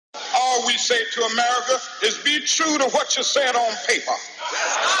all we say to America is be true to what you said on paper.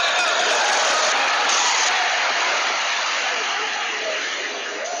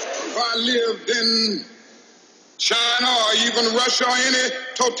 If I lived in China or even Russia or any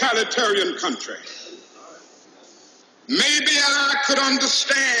totalitarian country, maybe I could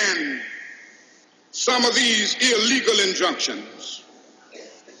understand some of these illegal injunctions.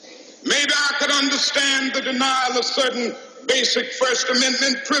 Maybe I could understand the denial of certain basic First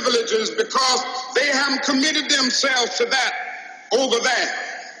Amendment privileges because they haven't committed themselves to that over there.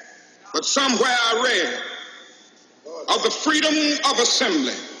 But somewhere I read of the freedom of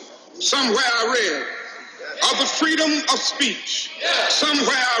assembly. Somewhere I read of the freedom of speech.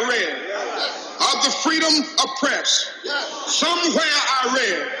 Somewhere I read of the freedom of press. Somewhere I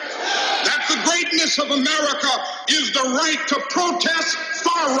read that the greatness of America is the right to protest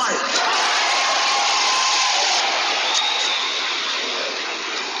far right.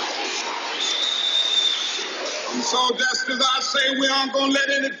 And so just as I say we aren't going to let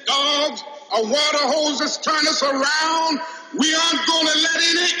any dogs or water hoses turn us around, we aren't going to let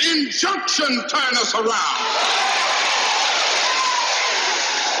any injunction turn us around.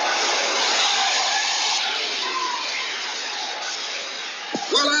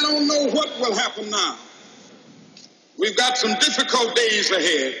 Well, I don't know what will happen now. We've got some difficult days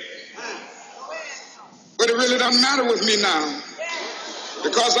ahead. But it really doesn't matter with me now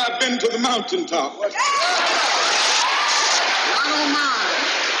because I've been to the mountaintop. I don't mind.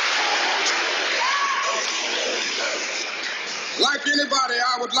 Like anybody,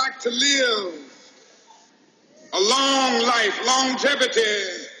 I would like to live a long life.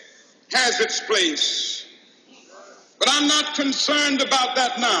 Longevity has its place. But I'm not concerned about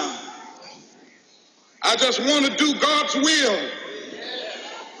that now. I just want to do God's will.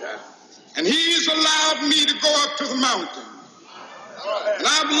 And He's allowed me to go up to the mountain. And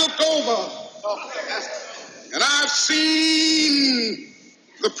I've looked over and I've seen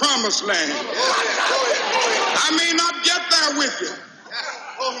the promised land. I may not get there with you,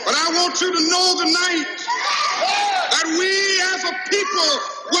 but I want you to know tonight that we as a people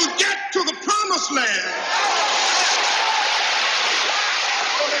will get to the promised land.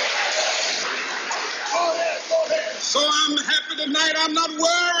 So I'm happy tonight. I'm not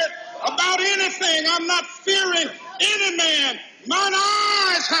worried about anything. I'm not fearing any man. Mine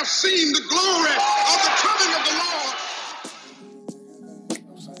eyes have seen the glory of the coming of the Lord.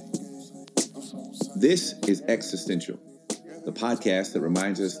 This is Existential, the podcast that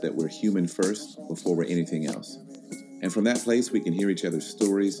reminds us that we're human first before we're anything else. And from that place, we can hear each other's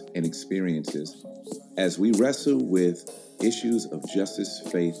stories and experiences as we wrestle with issues of justice,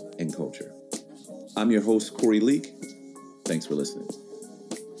 faith, and culture. I'm your host, Corey Leak. Thanks for listening.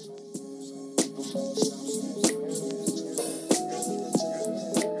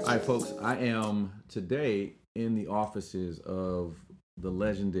 All right, folks, I am today in the offices of the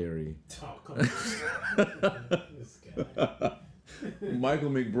legendary Michael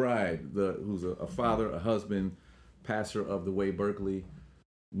McBride, who's a father, a husband, pastor of the Way Berkeley,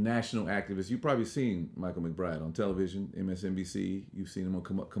 national activist. You've probably seen Michael McBride on television, MSNBC. You've seen him on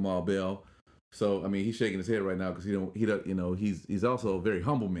Kamal Bell. So, I mean, he's shaking his head right now because he's also a very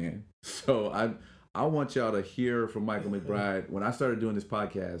humble man. So I want y'all to hear from Michael McBride. When I started doing this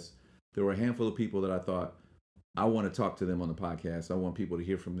podcast, there were a handful of people that I thought, I want to talk to them on the podcast. I want people to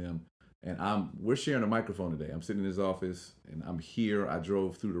hear from them. And we're sharing a microphone today. I'm sitting in his office and I'm here. I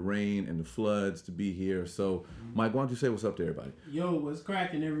drove through the rain and the floods to be here. So, Mike, why don't you say what's up to everybody? Yo, what's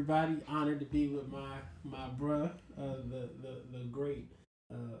cracking, everybody? Honored to be with my bruh, the great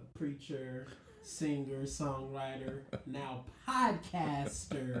preacher, singer, songwriter, now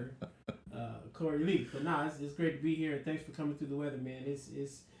podcaster, Corey Lee. But it's great to be here, and thanks for coming through the weather, man.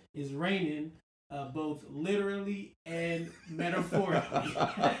 It's raining, both literally and metaphorically.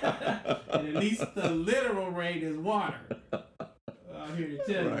 And at least the literal rain is water. I'm here to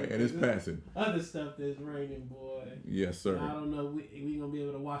tell you. Right, and it's passing. Other stuff that's raining, boy. Yes, sir. I don't know. We gonna be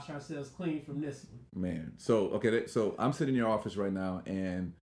able to wash ourselves clean from this one. Man, so I'm sitting in your office right now,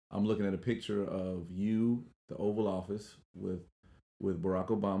 and I'm looking at a picture of you, the Oval Office, with Barack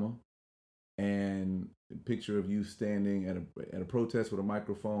Obama, and a picture of you standing at a protest with a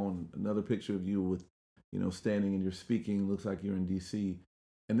microphone. Another picture of you with, standing and you're speaking. Looks like you're in D.C.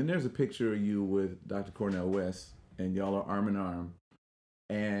 And then there's a picture of you with Dr. Cornel West, and y'all are arm in arm.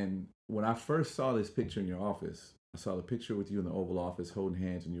 And when I first saw this picture in your office, I saw the picture with you in the Oval Office holding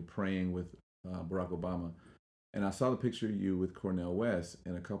hands and you're praying with Barack Obama. And I saw the picture of you with Cornel West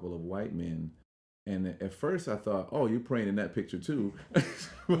and a couple of white men. And at first I thought, oh, you're praying in that picture too.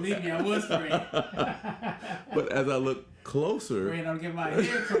 Believe me, I was praying. But as I look closer, Afraid I'll get my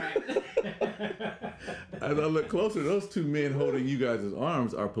hair cracked. as I look closer, those two men holding you guys'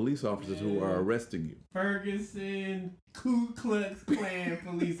 arms are police officers who are arresting you. Ferguson, Ku Klux Klan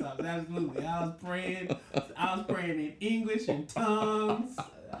police officers. Absolutely. I was praying in English and tongues.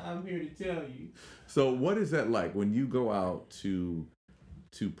 I'm here to tell you. So what is that like when you go out to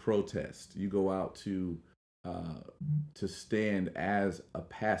protest? You go out to stand as a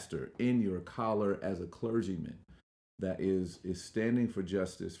pastor in your collar as a clergyman that is standing for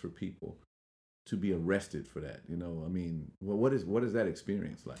justice for people, to be arrested for that. You know, I mean, what is that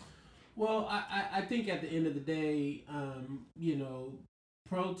experience like? Well, I think at the end of the day, you know,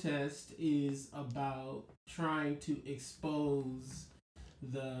 protest is about trying to expose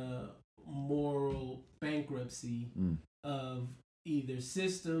the moral bankruptcy of either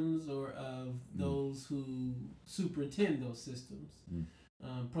systems or of those who superintend those systems.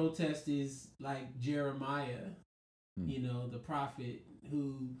 Protest is like Jeremiah, you know, the prophet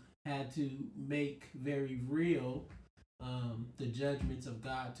who had to make very real the judgments of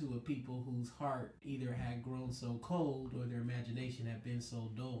God to a people whose heart either had grown so cold or their imagination had been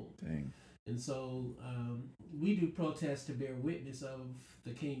so dull. Dang. And so we do protests to bear witness of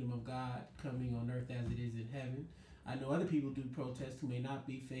the kingdom of God coming on earth as it is in heaven. I know other people do protests who may not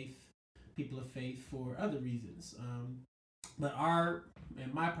be people of faith for other reasons. But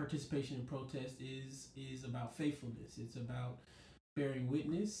my participation in protest is about faithfulness. It's about bearing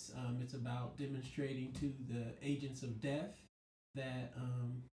witness. It's about demonstrating to the agents of death that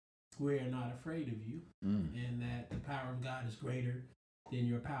we are not afraid of you, and that the power of God is greater than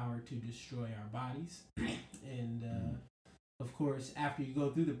your power to destroy our bodies. And of course, after you go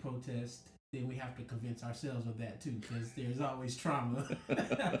through the protest, then we have to convince ourselves of that too, because there's always trauma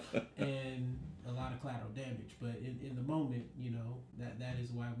and a lot of collateral damage. But in the moment, you know, that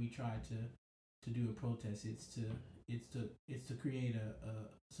is why we try to do a protest. It's to create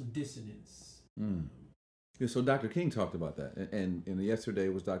some dissonance. Yeah, so Dr. King talked about that, and yesterday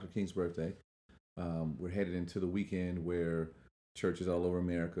was Dr. King's birthday. We're headed into the weekend where churches all over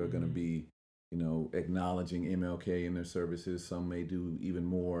America are going to be, you know, acknowledging MLK in their services. Some may do even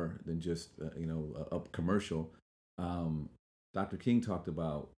more than just, a commercial. Dr. King talked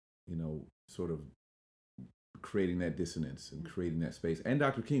about, you know, sort of creating that dissonance and creating that space. And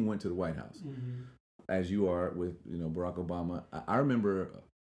Dr. King went to the White House, as you are with, you know, Barack Obama. I remember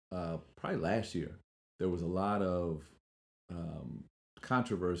probably last year, there was a lot of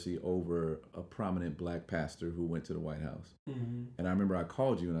controversy over a prominent black pastor who went to the White House. And I remember I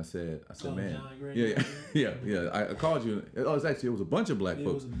called you and I said, man, yeah. I called you. It was a bunch of black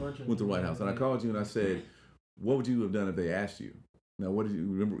folks went to the White House, and I called you and I said, what would you have done if they asked you? Now, what did you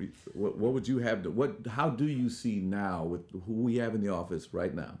remember? What would you have? How do you see now with who we have in the office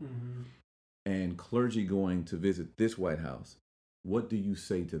right now, and clergy going to visit this White House? What do you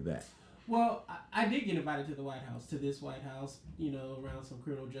say to that? Well, I did get invited to the White House, to this White House, you know, around some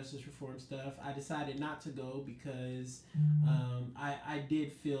criminal justice reform stuff. I decided not to go because I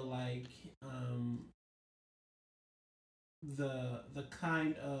did feel like the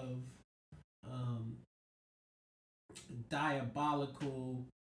kind of diabolical,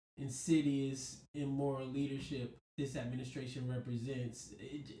 insidious, immoral leadership this administration represents,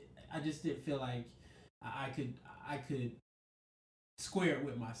 I just didn't feel like I could square it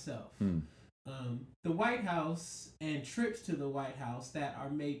with myself. The White House and trips to the White House that are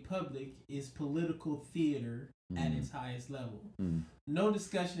made public is political theater at its highest level. No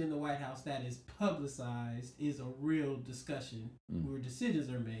discussion in the White House that is publicized is a real discussion where decisions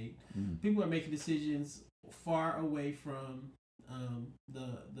are made. People are making decisions far away from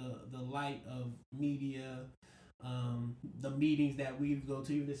the light of media, the meetings that we go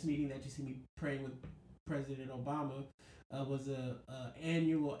to. Even this meeting that you see me praying with President Obama was a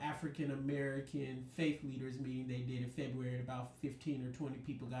annual African American faith leaders meeting they did in February. About 15 or 20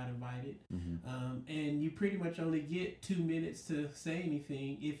 people got invited, and you pretty much only get 2 minutes to say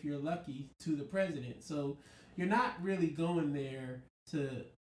anything if you're lucky to the president. So you're not really going there to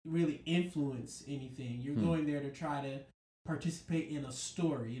really influence anything. You're going there to try to participate in a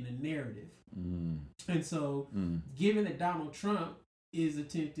story, in a narrative. And so, given that Donald Trump is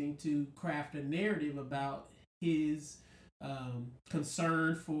attempting to craft a narrative about his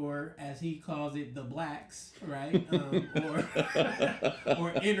concern for, as he calls it, the blacks, right?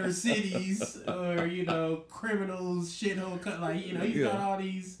 Or inner cities, or, you know, criminals, shithole, like, you know, he's got all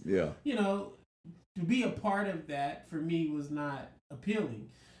these, you know, to be a part of that for me was not appealing.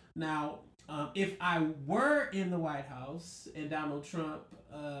 Now, if I were in the White House and Donald Trump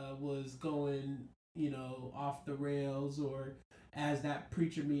was going, you know, off the rails, or as that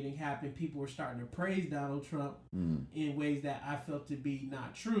preacher meeting happened, people were starting to praise Donald Trump in ways that I felt to be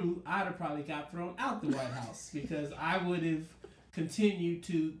not true, I'd have probably got thrown out the White House because I would have continued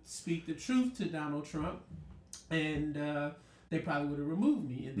to speak the truth to Donald Trump, and they probably would have removed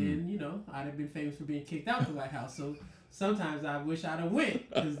me. And then, I'd have been famous for being kicked out the White House. So sometimes I wish I'd have went,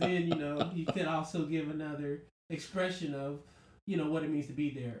 because then, you could also give another expression of, what it means to be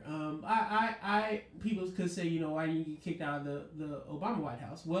there. People could say, why didn't you get kicked out of the Obama White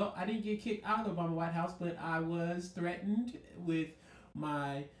House? Well, I didn't get kicked out of the Obama White House, but I was threatened with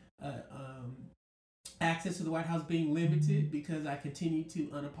my access to the White House being limited because I continue to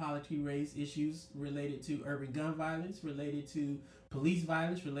unapologetically raise issues related to urban gun violence, related to police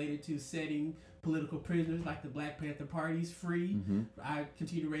violence, related to setting political prisoners like the Black Panther Party's free. I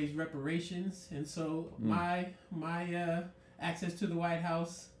continue to raise reparations, and so my access to the White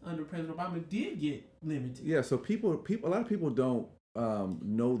House under President Obama did get limited. Yeah, so a lot of people don't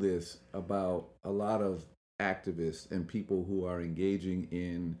know this about a lot of activists and people who are engaging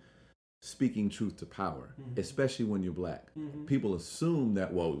in speaking truth to power, especially when you're Black. People assume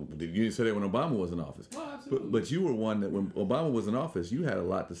that, well, you said it when Obama was in office. Well, absolutely. But you were one that when Obama was in office, you had a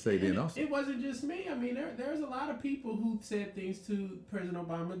lot to say then also. It wasn't just me. I mean, there's a lot of people who said things to President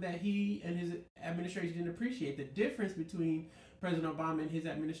Obama that he and his administration didn't appreciate. The difference between President Obama and his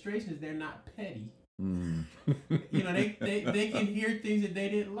administration is they're not petty. They can hear things that they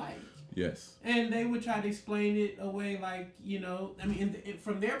didn't like. Yes. And they would try to explain it away like,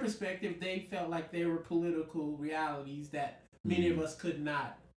 from their perspective, they felt like there were political realities that many of us could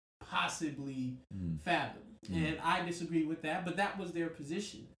not possibly fathom. And I disagree with that, but that was their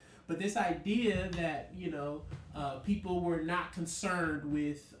position. But this idea that, people were not concerned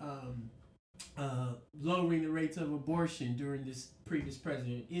with lowering the rates of abortion during this previous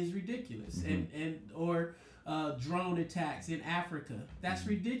president is ridiculous. Or drone attacks in Africa. That's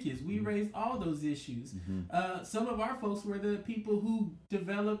ridiculous. We raised all those issues. Some of our folks were the people who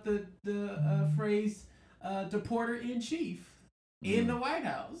developed the phrase deporter in chief in the White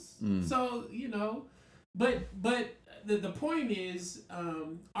House. So, but the point is,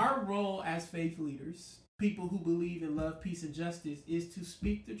 our role as faith leaders, people who believe in love, peace, and justice, is to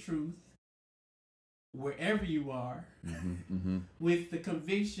speak the truth wherever you are with the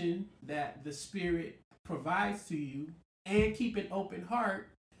conviction that the Spirit provides to you, and keep an open heart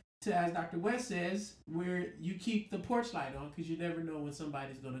to, as Dr. West says, where you keep the porch light on because you never know when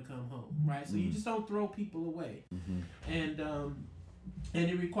somebody's going to come home, right? So you just don't throw people away. And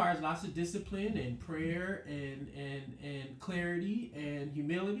it requires lots of discipline and prayer and clarity and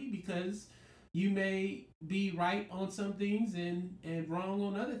humility, because you may be right on some things and wrong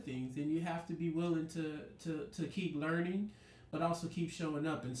on other things, and you have to be willing to keep learning, but also keep showing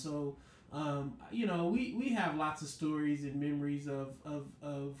up. And so we have lots of stories and memories of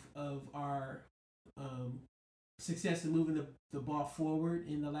our success in moving the ball forward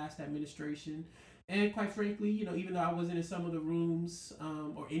in the last administration. And quite frankly, even though I wasn't in some of the rooms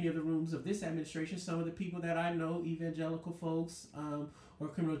or any of the rooms of this administration, some of the people that I know, evangelical folks or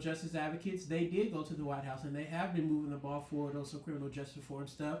criminal justice advocates, they did go to the White House, and they have been moving the ball forward on some criminal justice reform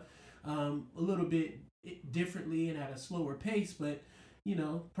stuff a little bit differently and at a slower pace. But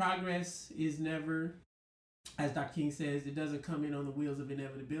progress is never, as Dr. King says, it doesn't come in on the wheels of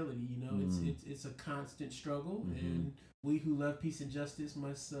inevitability. It's a constant struggle, and we who love peace and justice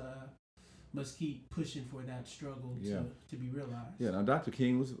must keep pushing for that struggle to be realized. Yeah. Now, Dr.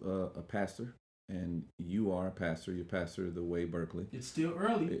 King was a pastor, and you are a pastor. You're pastor of the Way Berkeley. It's still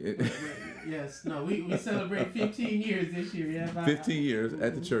early. Yes. No, we celebrate 15 years this year. Yeah. 15 years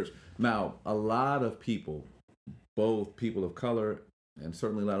at the church. Now, a lot of people, both people of color and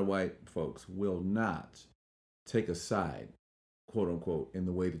certainly a lot of white folks, will not take a side, quote unquote, in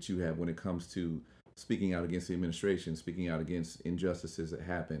the way that you have when it comes to speaking out against the administration, speaking out against injustices that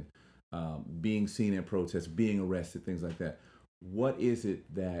happen, being seen in protests, being arrested, things like that. What is it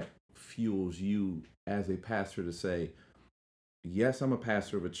that fuels you as a pastor to say, yes, I'm a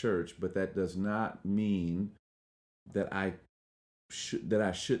pastor of a church, but that does not mean that I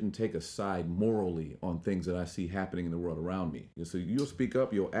shouldn't take a side morally on things that I see happening in the world around me? So you'll speak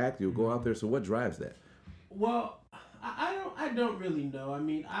up, you'll act, you'll go out there. So what drives that? Well, I don't really know. I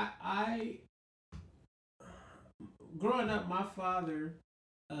mean, I growing up, my father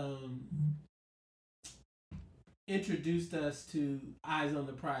introduced us to Eyes on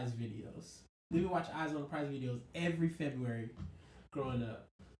the Prize videos. We would watch Eyes on the Prize videos every February growing up.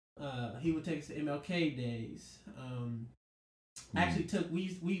 He would take us to MLK days. Actually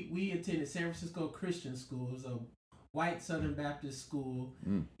we attended San Francisco Christian School. It was a white Southern Baptist school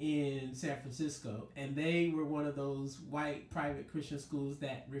in San Francisco, and they were one of those white private Christian schools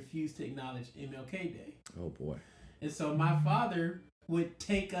that refused to acknowledge MLK Day. Oh boy! And so my father would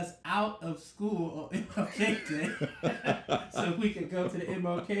take us out of school on MLK Day so we could go to the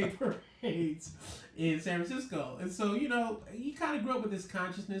MLK parades in San Francisco. And so, you kind of grew up with this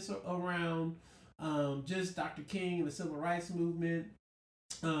consciousness around just Dr. King and the Civil Rights Movement.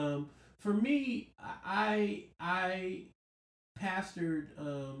 For me, I pastored.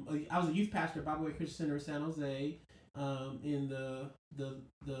 I was a youth pastor at Bible Way Christian Center in San Jose in the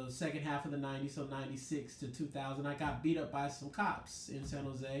second half of the '90s, so '96 to 2000. I got beat up by some cops in San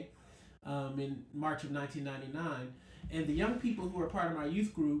Jose in March of 1999, and the young people who were part of my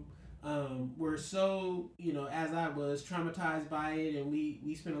youth group were so, as I was, traumatized by it, and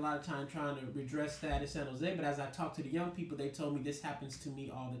we spent a lot of time trying to redress that in San Jose. But as I talked to the young people, they told me this happens to me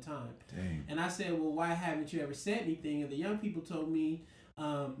all the time. Dang. And I said, well, why haven't you ever said anything? And the young people told me,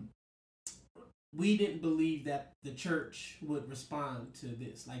 we didn't believe that the church would respond to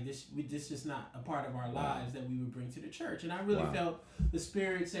this. Like this is not a part of our lives that we would bring to the church. And I really felt the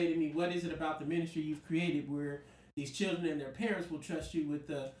Spirit say to me, what is it about the ministry you've created where these children and their parents will trust you with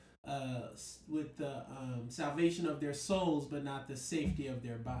the salvation of their souls, but not the safety of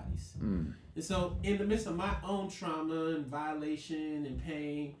their bodies. And so in the midst of my own trauma and violation and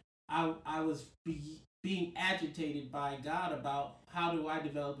pain, I was being agitated by God about how do I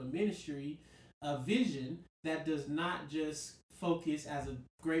develop a ministry, a vision that does not just focus as a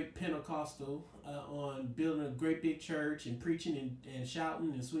great Pentecostal on building a great big church and preaching and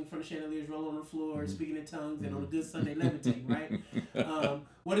shouting and swinging from the chandeliers, rolling on the floor, speaking in tongues, and on a good Sunday levitate, right?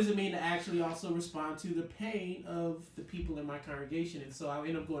 What does it mean to actually also respond to the pain of the people in my congregation? And so I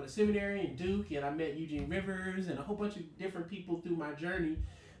ended up going to seminary in Duke, and I met Eugene Rivers and a whole bunch of different people through my journey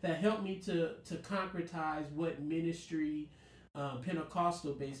that helped me to concretize what ministry,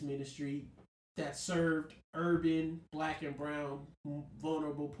 Pentecostal-based ministry, that served urban, Black and brown,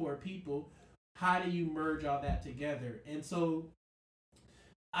 vulnerable, poor people. How do you merge all that together? And so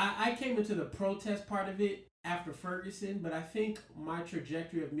I came into the protest part of it after Ferguson, but I think my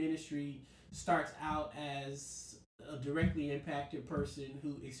trajectory of ministry starts out as a directly impacted person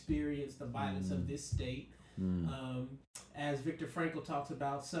who experienced the violence of this state. As Viktor Frankl talks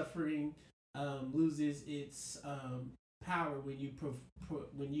about, suffering loses its power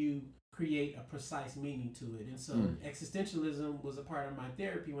when you create a precise meaning to it. And so existentialism was a part of my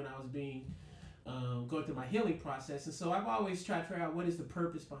therapy when I was going through my healing process. And so I've always tried to figure out what is the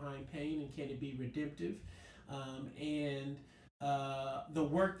purpose behind pain and can it be redemptive. And the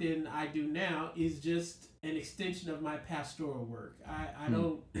work that I do now is just an extension of my pastoral work. I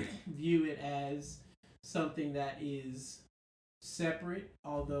don't view it as something that is separate,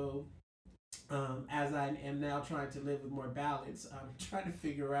 although as I am now trying to live with more balance, I'm trying to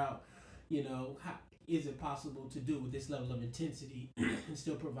figure out, how is it possible to do with this level of intensity and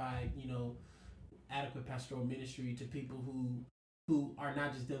still provide, adequate pastoral ministry to people who are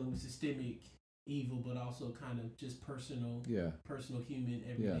not just dealing with systemic evil, but also kind of just personal human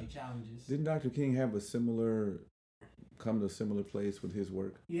everyday challenges. Didn't Dr. King have come to a similar place with his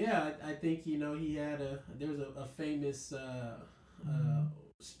work? Yeah, I think, he had there's a famous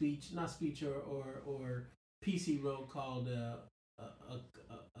piece he wrote called a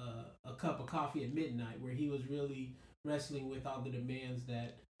Cup of Coffee at Midnight, where he was really wrestling with all the demands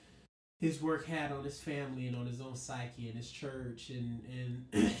that his work had on his family and on his own psyche and his church, and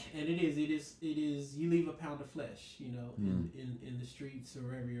it is you leave a pound of flesh, in the streets or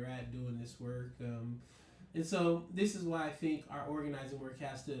wherever you're at doing this work, and so this is why I think our organizing work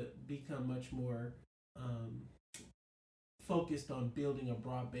has to become much more focused on building a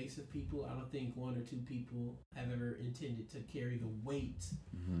broad base of people. I don't think one or two people have ever intended to carry the weight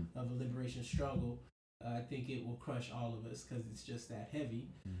of a liberation struggle. I think it will crush all of us because it's just that heavy.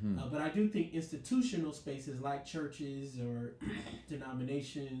 But I do think institutional spaces like churches or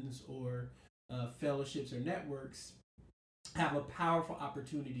denominations or fellowships or networks have a powerful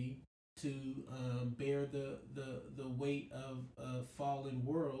opportunity to bear the weight of a fallen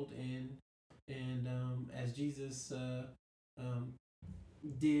world and as Jesus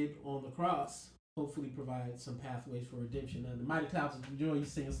did on the cross, hopefully provide some pathways for redemption. The Mighty Clouds of Joy, you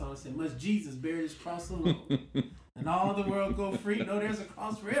sing a song that said, must Jesus bear his cross alone and all the world go free? No, there's a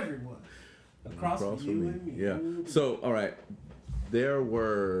cross for everyone. A cross for you and me. Yeah. So, all right. There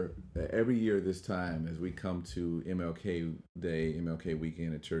were, every year this time, as we come to MLK Day, MLK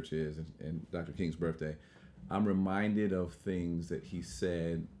weekend at churches and Dr. King's birthday, I'm reminded of things that he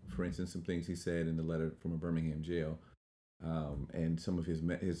said, for instance, some things he said in the letter from a Birmingham jail, and some of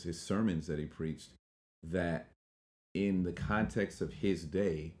his sermons that he preached that in the context of his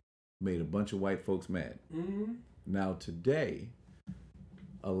day, made a bunch of white folks mad. Mm-hmm. Now today,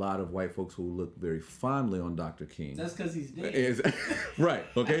 a lot of white folks will look very fondly on Dr. King. That's because he's dead. Right.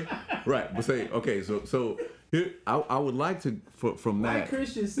 Okay. Right. But say okay. So here I would like to from White that.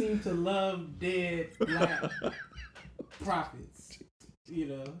 Christians seem to love dead black prophets. You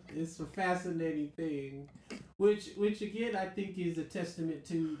know, it's a fascinating thing, which again I think is a testament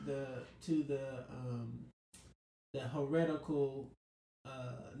to the heretical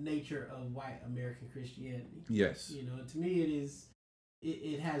nature of white American Christianity. Yes. You know, to me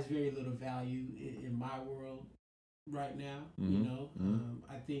it has very little value in my world right now. Mm-hmm. You know,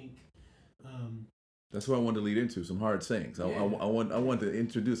 I think. That's what I wanted to lead into some hard sayings. I want to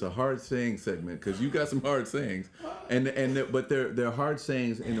introduce a hard saying segment because you got some hard sayings, but they're hard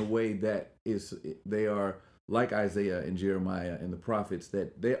sayings in a way that they are like Isaiah and Jeremiah and the prophets,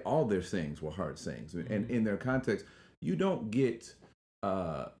 that all their sayings were hard sayings, and in their context, you don't get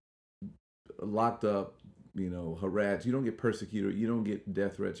locked up, harassed, you don't get persecuted, you don't get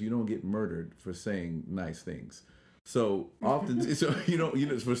death threats, you don't get murdered for saying nice things. So often,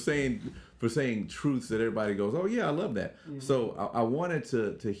 for saying truths that everybody goes, oh yeah, I love that. Mm-hmm. So I wanted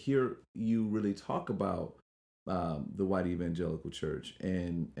to hear you really talk about the white evangelical church,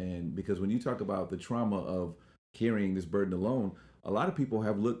 and because when you talk about the trauma of carrying this burden alone, a lot of people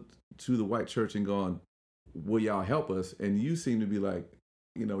have looked to the white church and gone, will y'all help us? And you seem to be like,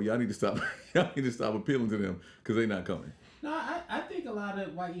 y'all need to stop appealing to them because they're not coming. No, I think a lot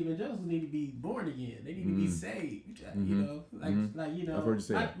of white evangelicals need to be born again. They need to be saved. Mm-hmm. I've heard you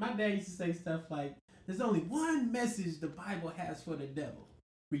say my dad used to say stuff like, "There's only one message the Bible has for the devil: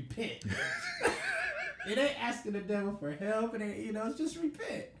 repent." It ain't asking the devil for help. It ain't, it's just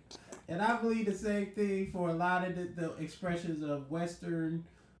repent. And I believe the same thing for a lot of the expressions of Western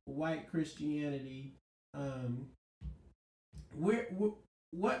white Christianity.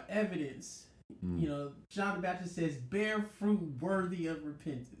 What evidence? John the Baptist says, bear fruit worthy of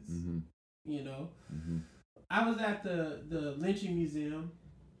repentance. Mm-hmm. I was at the lynching museum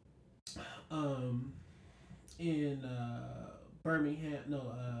in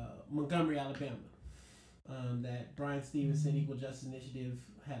Montgomery, Alabama, that Brian Stevenson Equal Justice Initiative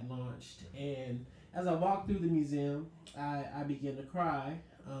had launched. And as I walked through the museum, I began to cry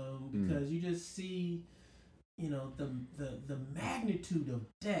because you just see the magnitude of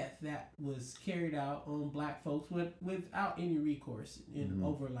death that was carried out on black folks without any recourse in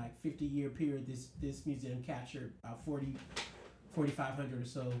over like 50-year period. This museum captured about 4,500 or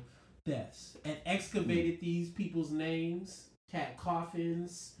so deaths and excavated these people's names, had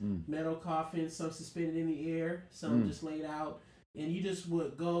coffins, metal coffins, some suspended in the air, some just laid out, and you just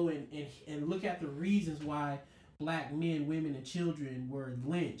would go and look at the reasons why black men, women, and children were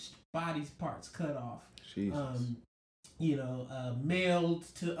lynched, bodies parts cut off. Jesus. Mailed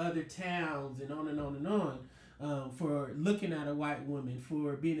to other towns and on and on and on, for looking at a white woman,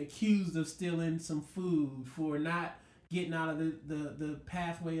 for being accused of stealing some food, for not getting out of the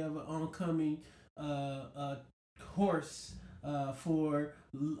pathway of an oncoming horse, for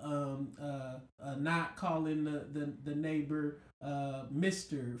not calling the neighbor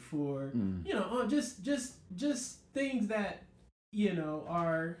Mr. for just things that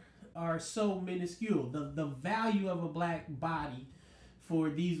are so minuscule. The value of a black body for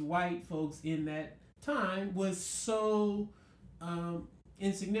these white folks in that time was so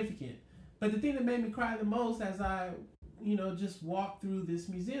insignificant. But the thing that made me cry the most as I just walked through this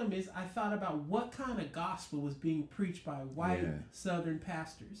museum is I thought about what kind of gospel was being preached by white Southern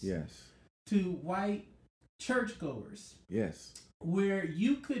pastors. Yes. To white churchgoers. Yes. Where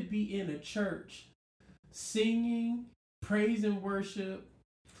you could be in a church singing praise and worship,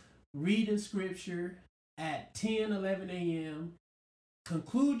 reading scripture at 10, 11 a.m.,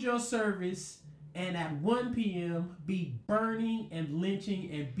 conclude your service, and at 1 p.m. be burning and lynching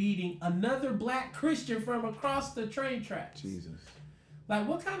and beating another black Christian from across the train tracks. Jesus. Like,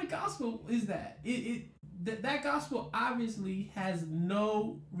 what kind of gospel is that? That gospel obviously has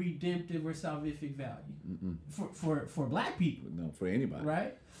no redemptive or salvific value for black people. No, for anybody.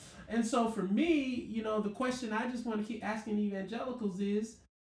 Right? And so for me, the question I just want to keep asking evangelicals is,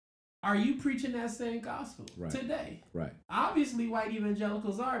 are you preaching that same gospel today? Right. Obviously, white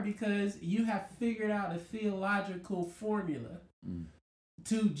evangelicals are, because you have figured out a theological formula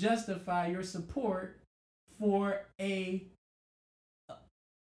to justify your support for a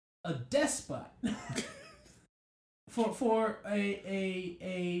despot. for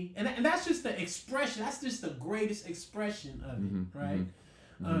a and that's just the expression. That's just the greatest expression of it, right?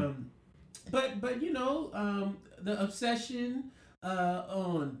 But the obsession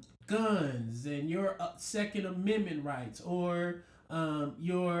on guns and your Second Amendment rights, or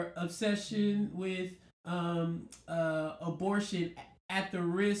your obsession with abortion at the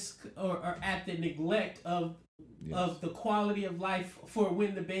risk or at the neglect of the quality of life for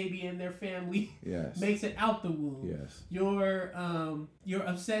when the baby and their family makes it out the womb. Yes. Your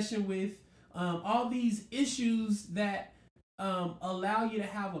obsession with all these issues that allow you to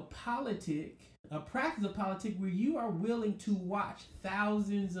have a practice of politic where you are willing to watch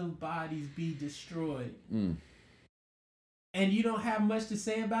thousands of bodies be destroyed. And you don't have much to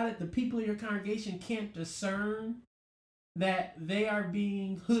say about it. The people in your congregation can't discern that they are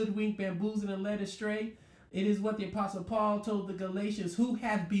being hoodwinked, bamboozled, and led astray. It is what the Apostle Paul told the Galatians, who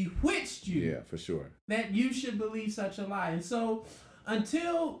have bewitched you. Yeah, for sure. That you should believe such a lie. And so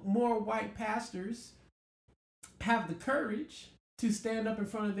until more white pastors have the courage to stand up in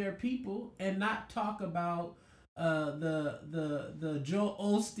front of their people and not talk about the Joel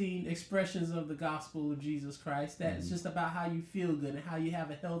Osteen expressions of the gospel of Jesus Christ, that's just about how you feel good and how you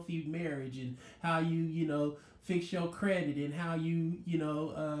have a healthy marriage and how you fix your credit and how you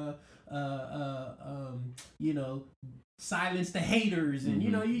silence the haters and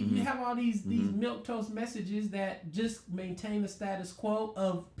you have all these milquetoast messages that just maintain the status quo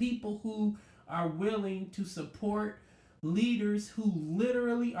of people who are willing to support leaders who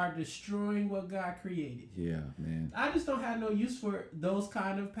literally are destroying what God created. Yeah, man. I just don't have no use for those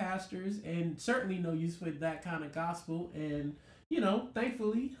kind of pastors, and certainly no use for that kind of gospel. And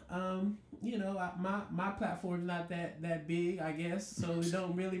thankfully, my platform's not that big, I guess, so it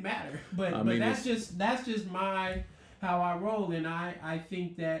don't really matter. But that's just how I roll, and I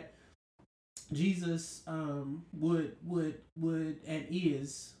think that Jesus would and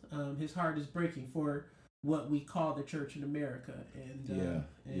is his heart is breaking for what we call the church in America, and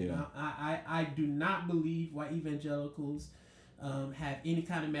I do not believe white evangelicals have any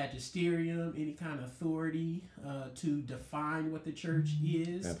kind of magisterium, any kind of authority to define what the church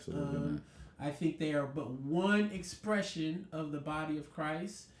is. Absolutely not. I think they are but one expression of the body of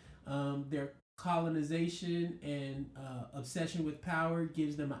Christ. Their colonization and obsession with power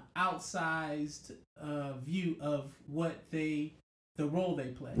gives them an outsized view of the role they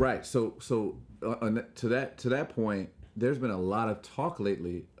play. Right. So to that point, there's been a lot of talk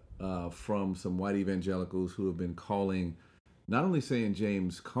lately from some white evangelicals who have been calling, not only saying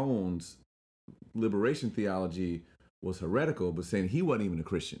James Cone's liberation theology was heretical, but saying he wasn't even a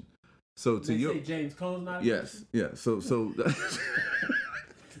Christian. So to say James Cone's not a Christian? Yeah. So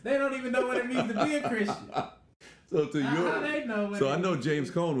they don't even know what it means to be a Christian. So to how they know? So I know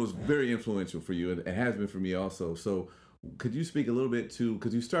James Cone was very influential for you, and has been for me also. So could you speak a little bit to,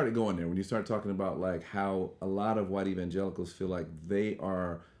 because you started going there when you started talking about like how a lot of white evangelicals feel like they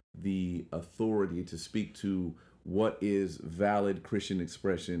are the authority to speak to what is valid Christian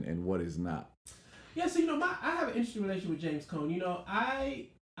expression and what is not. Yeah, so I have an interesting relationship with James Cone.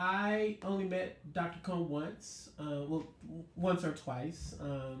 I only met Dr. Cone once, once or twice.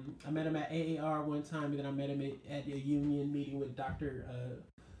 I met him at AAR one time, and then I met him at a union meeting with Dr.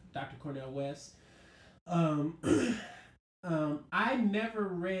 Cornel West. I never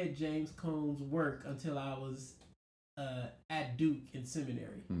read James Cone's work until I was at Duke in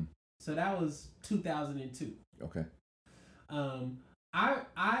seminary. So that was 2002. Okay.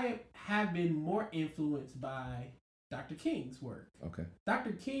 I have been more influenced by Dr. King's work. Okay.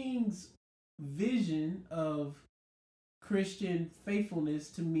 Dr. King's vision of Christian faithfulness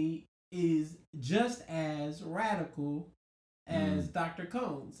to me is just as radical as Dr.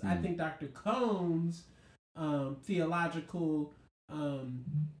 Cone's. I think Dr. Cone's theological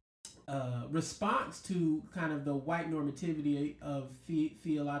response to kind of the white normativity of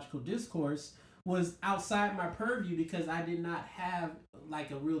theological discourse was outside my purview because I did not have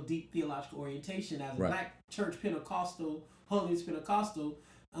like a real deep theological orientation as a Black church Pentecostal, Holiness Pentecostal.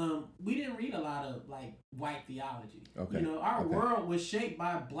 We didn't read a lot of like white theology. Okay. Our world was shaped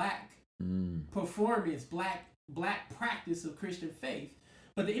by Black performance, Black practice of Christian faith.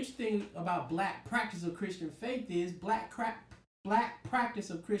 But the interesting thing about Black practice of Christian faith is Black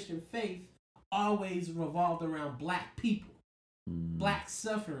practice of Christian faith always revolved around Black people. Black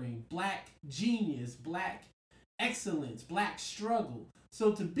suffering, Black genius, Black excellence, Black struggle.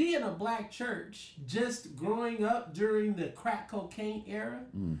 So to be in a Black church, just growing up during the crack cocaine era,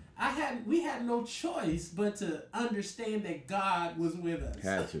 we had no choice but to understand that God was with us.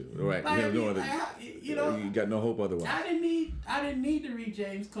 Had to, right? Like, you got no hope otherwise. I didn't need to read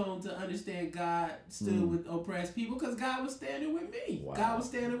James Cone to understand God stood with oppressed people because God was standing with me. Wow. God was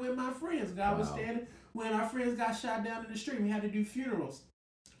standing with my friends. God was standing when our friends got shot down in the street. We had to do funerals.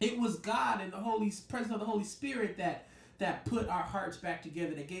 It was God and the presence of the Holy Spirit that that put our hearts back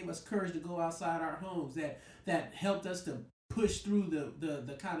together, that gave us courage to go outside our homes, that helped us to push through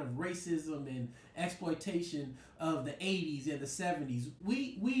the kind of racism and exploitation of the 80s and the 70s.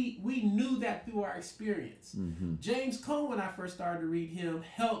 We knew that through our experience. James Cone, when I first started to read him,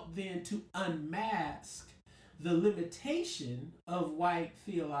 helped then to unmask the limitation of white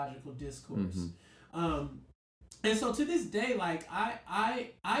theological discourse. And so to this day, like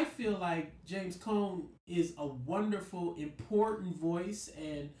I feel like James Cone is a wonderful, important voice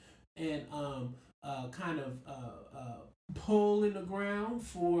and kind of pole in the ground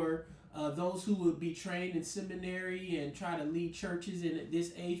for those who would be trained in seminary and try to lead churches in at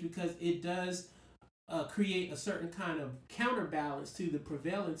this age, because it does create a certain kind of counterbalance to the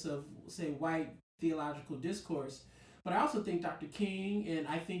prevalence of, say, white theological discourse. But I also think Dr. King, and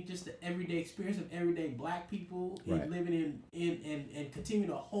I think just the everyday experience of everyday black people living in and continue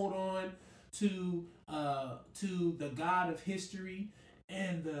to hold on to the God of history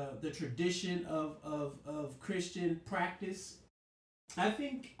and the tradition of Christian practice. I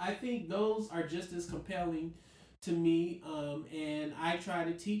think those are just as compelling to me, and I try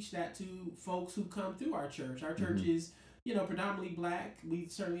to teach that to folks who come through our church. Our church is, predominantly black. We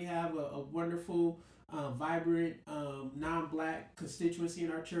certainly have a wonderful, vibrant, non-black constituency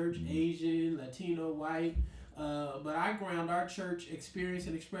in our church, Asian, Latino, white. But I ground our church experience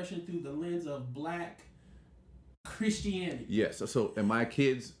and expression through the lens of black Christianity. Yes. So, and my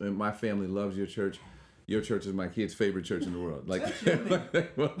kids and my family loves your church. Your church is my kid's favorite church in the world. Like,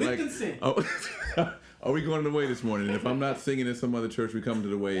 with consent. Are we going to the Way this morning? And if I'm not singing in some other church, we come to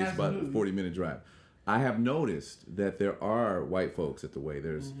the Way. It's about a 40-minute drive. I have noticed that there are white folks at the Way.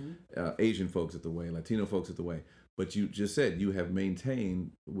 There's Asian folks at the Way, Latino folks at the Way. But you just said you have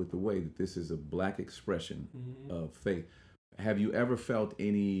maintained with the Way that this is a black expression of faith. Have you ever felt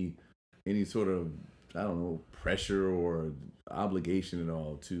any sort of, I don't know, pressure or obligation at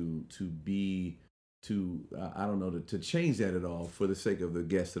all to change that at all for the sake of the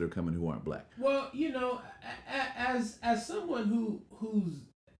guests that are coming who aren't black? Well, as someone whose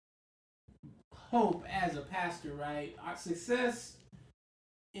hope as a pastor, right, our success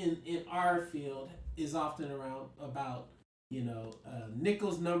in our field is often about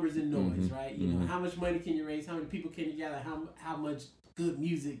nickels, numbers, and noise, right? How much money can you raise? How many people can you gather? How much good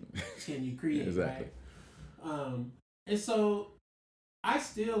music can you create? Exactly. Right? And so I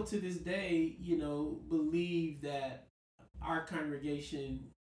still, to this day, believe that our congregation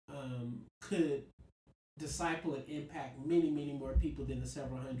could disciple and impact many, many more people than the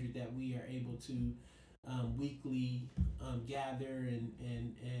several hundred that we are able to weekly gather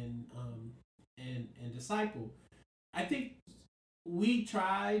and disciple. I think we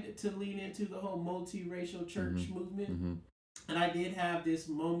tried to lean into the whole multiracial church movement, and I did have this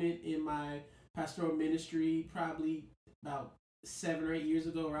moment in my pastoral ministry, probably about 7 or 8 years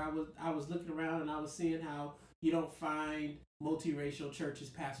ago, where I was looking around and I was seeing how you don't find multiracial churches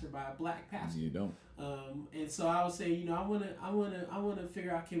pastored by a black pastor. You don't. And so I was saying, I want to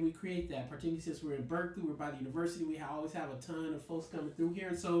figure out, can we create that? Particularly since we're in Berkeley, we're by the university, we always have a ton of folks coming through here.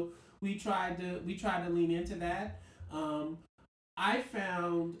 And so we tried to lean into that. I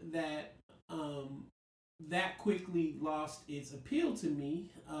found that that quickly lost its appeal to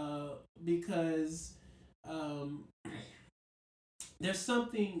me because there's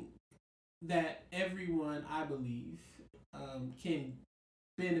something that everyone, I believe, can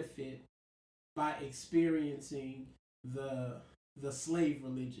benefit by experiencing the slave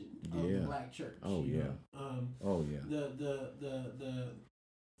religion of the black church.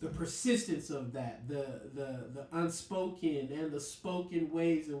 The persistence of that, the unspoken and the spoken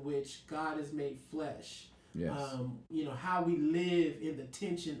ways in which God has made flesh. Yes. How we live in the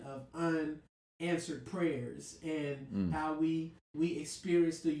tension of unanswered prayers, and how we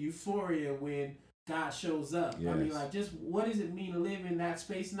experience the euphoria when God shows up. Yes. I mean, like, just what does it mean to live in that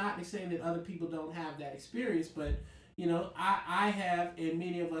space? Not saying that other people don't have that experience, but I have, and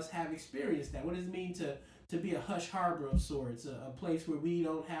many of us have experienced that. What does it mean to be a hush harbor of sorts, a place where we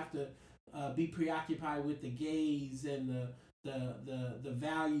don't have to be preoccupied with the gaze and the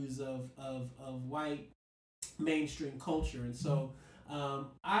values of white mainstream culture? And so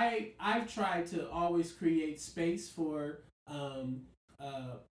I've tried to always create space for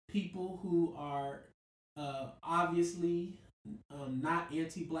people who are obviously not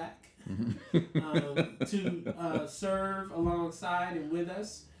anti-black to serve alongside and with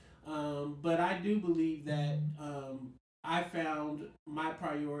us. But I do believe that I found my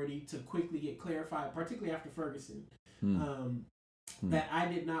priority to quickly get clarified, particularly after Ferguson, that I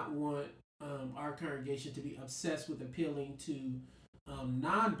did not want our congregation to be obsessed with appealing to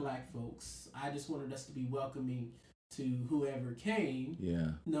non-black folks. I just wanted us to be welcoming to whoever came,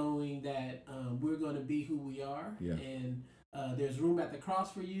 knowing that we're going to be who we are, and there's room at the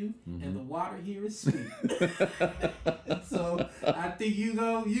cross for you, and the water here is sweet. So I think you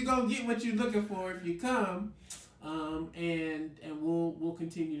go get what you're looking for if you come, and we'll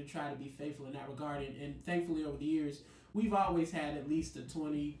continue to try to be faithful in that regard. And thankfully, over the years, we've always had at least a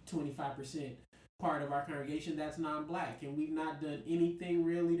 20-25% part of our congregation that's non-black, and we've not done anything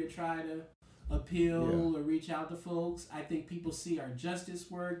really to try to appeal or reach out to folks. I think people see our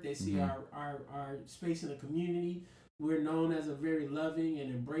justice work. They see our space in the community. We're known as a very loving and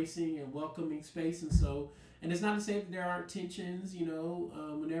embracing and welcoming space, and it's not to say that there aren't tensions.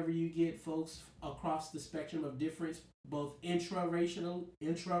 Whenever you get folks across the spectrum of difference, both intraracially,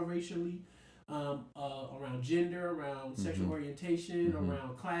 around gender, around sexual orientation,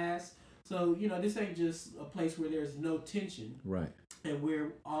 around class. So this ain't just a place where there's no tension, right? And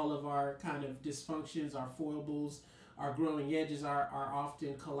where all of our kind of dysfunctions, our foibles, our growing edges are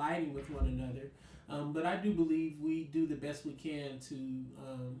often colliding with one another. But I do believe we do the best we can to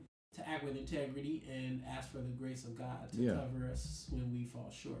act with integrity and ask for the grace of God to cover us when we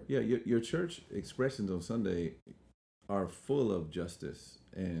fall short. Yeah, your church expressions on Sunday are full of justice,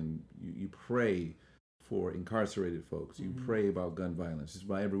 and you pray for incarcerated folks. You pray about gun violence. Just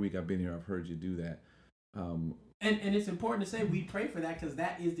about every week I've been here, I've heard you do that. And it's important to say we pray for that because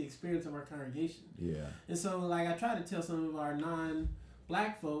that is the experience of our congregation. Yeah. And so, I try to tell some of our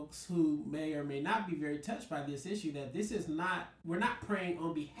non-black folks who may or may not be very touched by this issue that this is not, we're not praying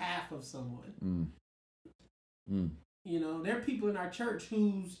on behalf of someone. There are people in our church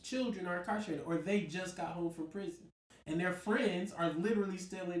whose children are incarcerated or they just got home from prison. And their friends are literally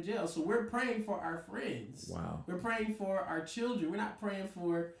still in jail. So we're praying for our friends. Wow. We're praying for our children. We're not praying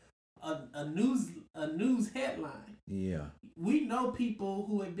for a news headline. Yeah. We know people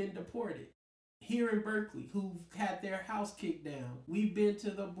who have been deported here in Berkeley who've had their house kicked down. We've been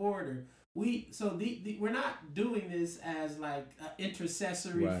to the border. We're not doing this as like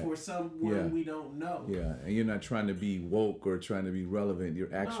intercessory for someone we don't know. Yeah, and you're not trying to be woke or trying to be relevant.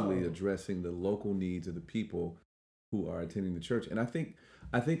 You're actually addressing the local needs of the people who are attending the church. And I think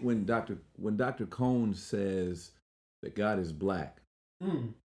when Dr. Cone says that God is black,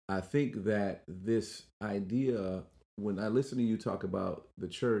 I think that this idea, when I listen to you talk about the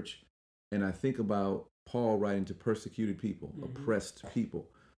church, and I think about Paul writing to persecuted people, oppressed people,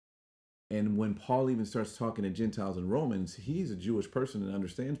 and when Paul even starts talking to Gentiles and Romans, he's a Jewish person and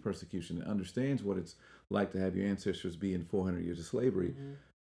understands persecution and understands what it's like to have your ancestors be in 400 years of slavery.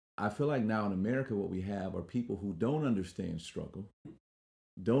 I feel like now in America, what we have are people who don't understand struggle,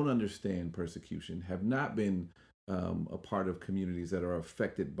 don't understand persecution, have not been a part of communities that are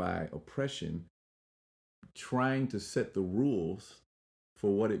affected by oppression, trying to set the rules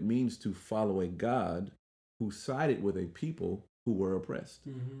for what it means to follow a God who sided with a people who were oppressed.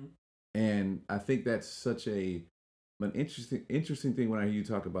 And I think that's such an interesting thing when I hear you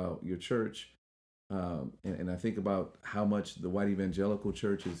talk about your church. And I think about how much the white evangelical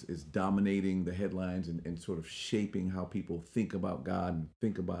church is dominating the headlines and sort of shaping how people think about God and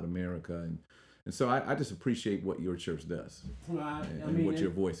think about America. And so I just appreciate what your church does and what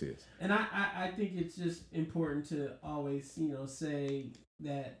your voice is. And I think it's just important to always, say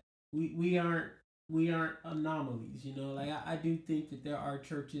that we aren't anomalies, I do think that there are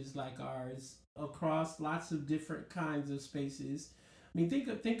churches like ours across lots of different kinds of spaces. I mean, think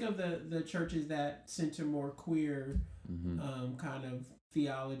of the churches that center more queer kind of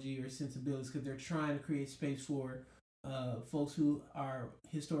theology or sensibilities because they're trying to create space for folks who are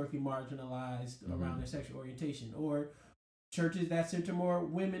historically marginalized around their sexual orientation, or churches that center more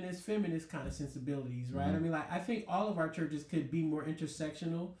womenist, feminist kind of sensibilities, right? I mean, I think all of our churches could be more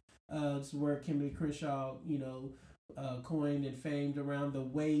intersectional. It's where Kimberly Crenshaw, coined and famed around the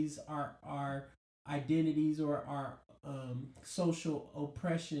ways our identities or our social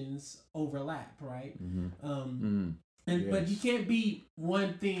oppressions overlap, right? But you can't be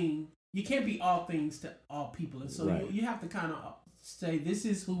one thing. You can't be all things to all people, and so you have to kind of say, this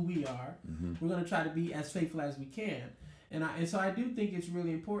is who we are. We're going to try to be as faithful as we can. And so I do think it's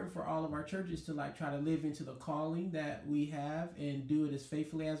really important for all of our churches to try to live into the calling that we have and do it as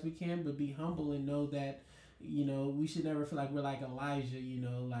faithfully as we can, but be humble and know that, we should never feel like we're like Elijah,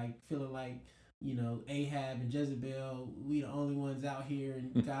 feeling like, Ahab and Jezebel, we the only ones out here,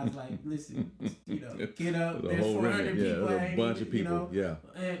 and God's like, listen, get up. There's 400 people, a bunch of people,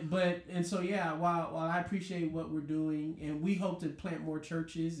 While I appreciate what we're doing, and we hope to plant more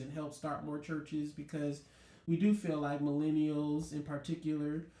churches and help start more churches, because we do feel like millennials in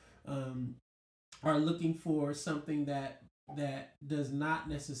particular are looking for something that does not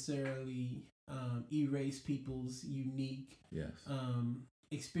necessarily erase people's unique Yes.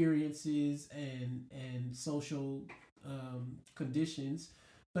 experiences and social conditions,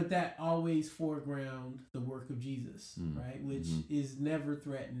 but that always foreground the work of Jesus, right? Which is never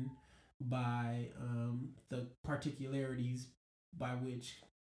threatened by the particularities by which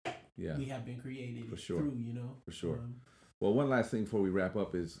we have been created for sure. through, you know. For sure. Well, one last thing before we wrap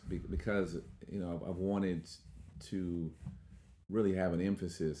up is because, you know, I've wanted to really have an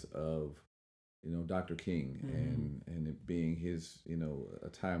emphasis of, you know, Dr. King and it being his, you know, a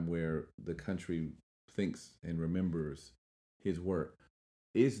time where the country thinks and remembers his work.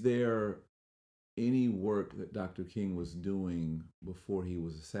 Is there any work that Dr. King was doing before he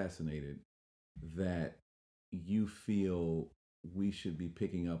was assassinated that you feel we should be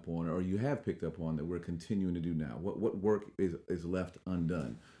picking up on, or you have picked up on, that we're continuing to do now? What work is left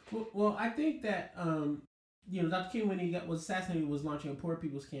undone? Well, I think that you know, Dr. King, when he was assassinated, was launching a Poor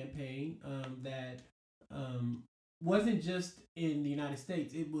People's Campaign that wasn't just in the United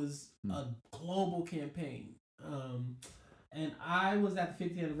States; it was a global campaign. And I was at the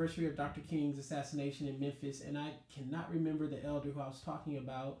 50th anniversary of Dr. King's assassination in Memphis, and I cannot remember the elder who I was talking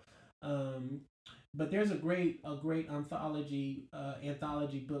about. But there's a great anthology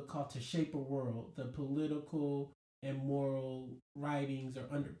book called To Shape a World, the political and moral writings or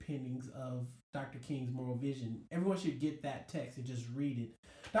underpinnings of Dr. King's moral vision. Everyone should get that text and just read it.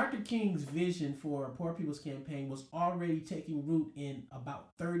 Dr. King's vision for a Poor People's Campaign was already taking root in about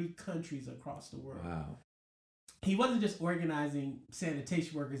 30 countries across the world. Wow. He wasn't just organizing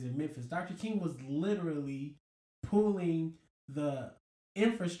sanitation workers in Memphis. Dr. King was literally pulling the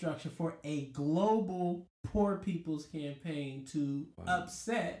infrastructure for a global Poor People's Campaign to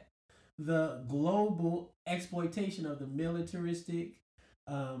upset the global exploitation of the militaristic,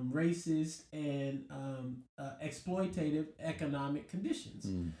 racist, and exploitative economic conditions.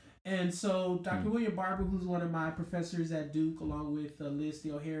 And so Dr. William Barber, who's one of my professors at Duke, along with Liz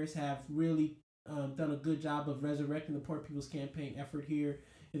Steele Harris, have really done a good job of resurrecting the Poor People's Campaign effort here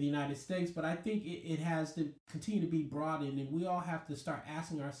in the United States. But I think it has to continue to be broadened, and we all have to start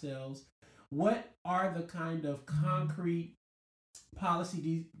asking ourselves, what are the kind of concrete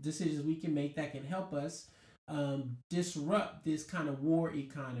policy decisions we can make that can help us disrupt this kind of war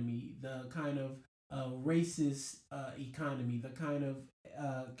economy, the kind of racist economy, the kind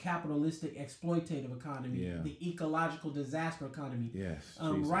of capitalistic exploitative economy, the ecological disaster economy. Yes.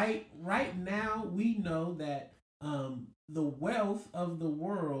 Right now, we know that the wealth of the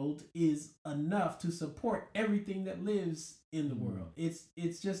world is enough to support everything that lives in the world.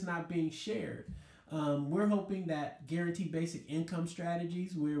 It's just not being shared. We're hoping that guaranteed basic income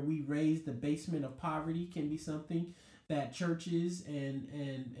strategies, where we raise the basement of poverty, can be something that churches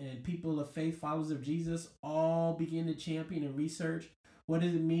and people of faith, followers of Jesus, all begin to champion and research. What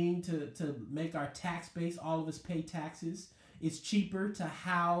does it mean to make our tax base, all of us pay taxes? It's cheaper to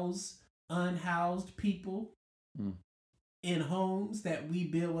house unhoused people in homes that we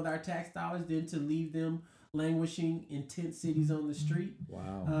build with our tax dollars than to leave them languishing in tent cities on the street.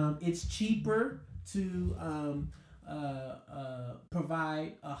 Wow. It's cheaper to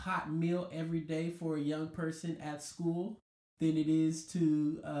provide a hot meal every day for a young person at school than it is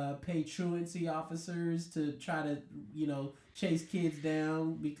to pay truancy officers to try to, you know, chase kids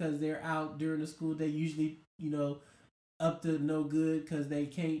down because they're out during the school day, usually, you know, up to no good because they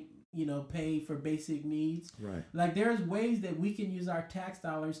can't, you know, pay for basic needs. Right. Like, there's ways that we can use our tax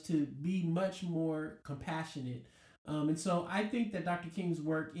dollars to be much more compassionate. And so I think that Dr. King's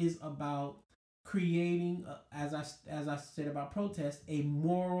work is about creating, as I said about protest, a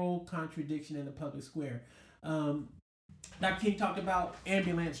moral contradiction in the public square. Dr. King talked about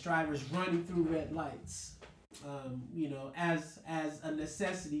ambulance drivers running through red lights, you know, as a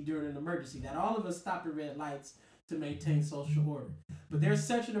necessity during an emergency, that all of us stop at red lights to maintain social order. But there's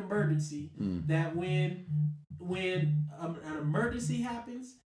such an emergency that when an emergency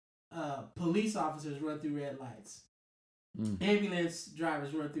happens, police officers run through red lights. Ambulance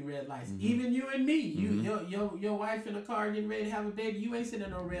drivers run through red lights. Even you and me, your wife in a car getting ready to have a baby, you ain't sitting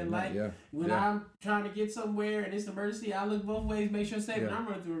in no red light. When I'm trying to get somewhere and it's an emergency, I look both ways, make sure I'm safe, and I'm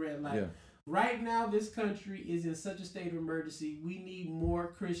running through a red light. Right now, this country is in such a state of emergency. We need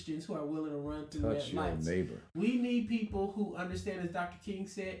more Christians who are willing to run through red lights. Neighbor. We need people who understand, as Dr. King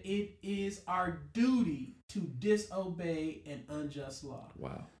said, it is our duty to disobey an unjust law.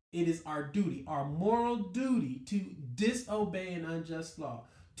 Wow. It is our duty, our moral duty, to disobey an unjust law.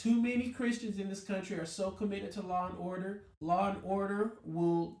 Too many Christians in this country are so committed to law and order. Law and order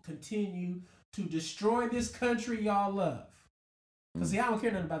will continue to destroy this country y'all love. Because, see, I don't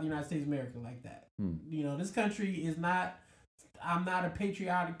care nothing about the United States of America like that. You know, this country is not I'm not a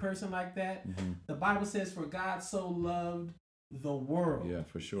patriotic person like that. Mm-hmm. The Bible says, for God so loved the world. Yeah,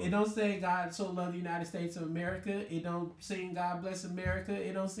 for sure. It don't say God so loved the United States of America. It don't sing God bless America.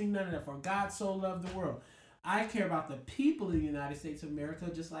 It don't sing none of that. For God so loved the world. I care about the people of the United States of America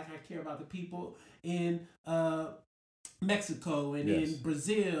just like I care about the people in Mexico and in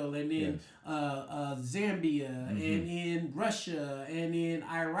Brazil and in Zambia and in Russia and in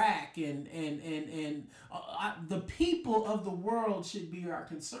Iraq and the people of the world should be our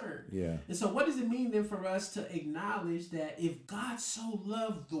concern. Yeah. And so what does it mean then for us to acknowledge that if God so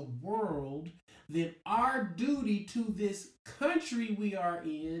loved the world, then our duty to this country we are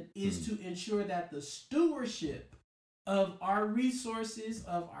in is to ensure that the stewardship of our resources,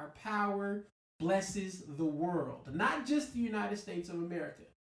 of our power, blesses the world, not just the United States of America.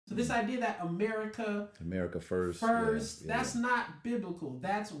 So this idea that America first, that's not biblical.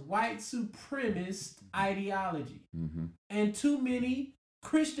 That's white supremacist ideology. Mm-hmm. And too many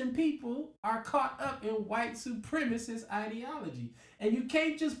Christian people are caught up in white supremacist ideology. And you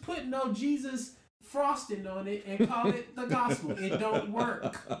can't just put no Jesus frosting on it and call it the gospel. It don't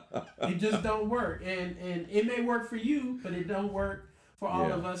work. It just don't work. And it may work for you, but it don't work for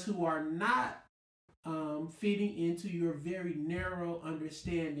all of us who are not feeding into your very narrow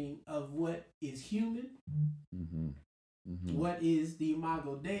understanding of what is human, what is the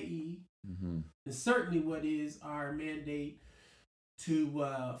imago Dei, and certainly what is our mandate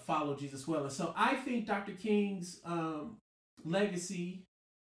to follow Jesus well. And so I think Dr. King's legacy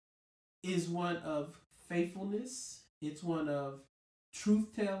is one of faithfulness. It's one of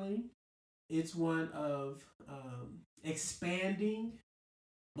truth-telling. It's one of expanding,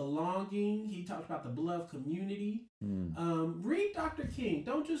 belonging. He talked about the beloved community. Read Dr. King.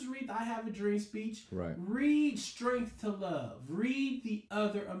 Don't just read the I Have a Dream speech. Right. Read Strength to Love. Read The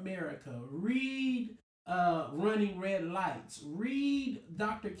Other America. Read Running Red Lights. Read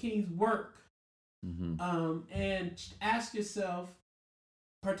Dr. King's work. And ask yourself,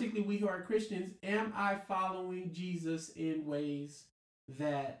 particularly we who are Christians, am I following Jesus in ways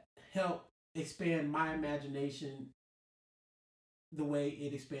that help expand my imagination the way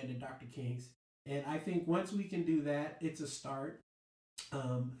it expanded Dr. King's? And I think once we can do that, it's a start.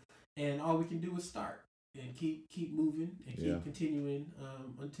 And all we can do is start and keep moving and keep continuing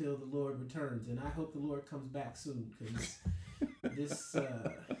until the Lord returns. And I hope the Lord comes back soon, because this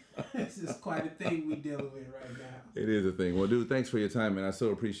is quite a thing we're dealing with right now. It is a thing. Well, dude, thanks for your time, and I so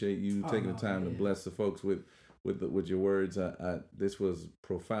appreciate you taking the time to bless the folks with your words. This was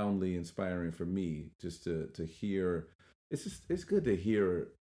profoundly inspiring for me, just to hear. It's good to hear,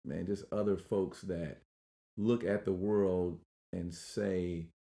 man, just other folks that look at the world and say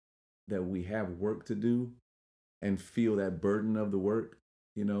that we have work to do and feel that burden of the work.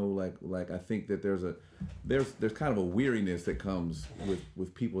 You know, like I think that there's kind of a weariness that comes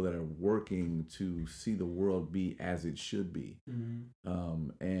with people that are working to see the world be as it should be.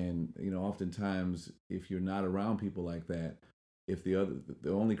 And you know, oftentimes if you're not around people like that, if the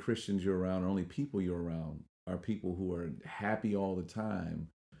only Christians you're around, or only people you're around are people who are happy all the time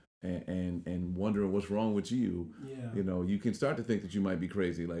and wondering what's wrong with you, you know, you can start to think that you might be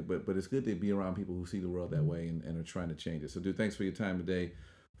crazy. But it's good to be around people who see the world that way and are trying to change it. So, dude, thanks for your time today,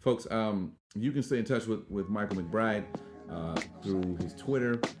 folks. You can stay in touch with Michael McBride through his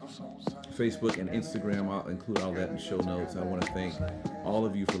Twitter, Facebook, and Instagram. I'll include all that in show notes. I want to thank all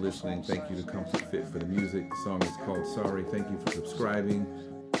of you for listening. Thank you to Comfort Fit for the music. The song is called Sorry. Thank you for subscribing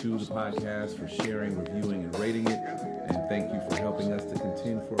to the podcast, for sharing, reviewing, and rating it. And thank you for helping us to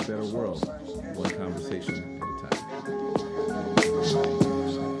contend for a better world, one conversation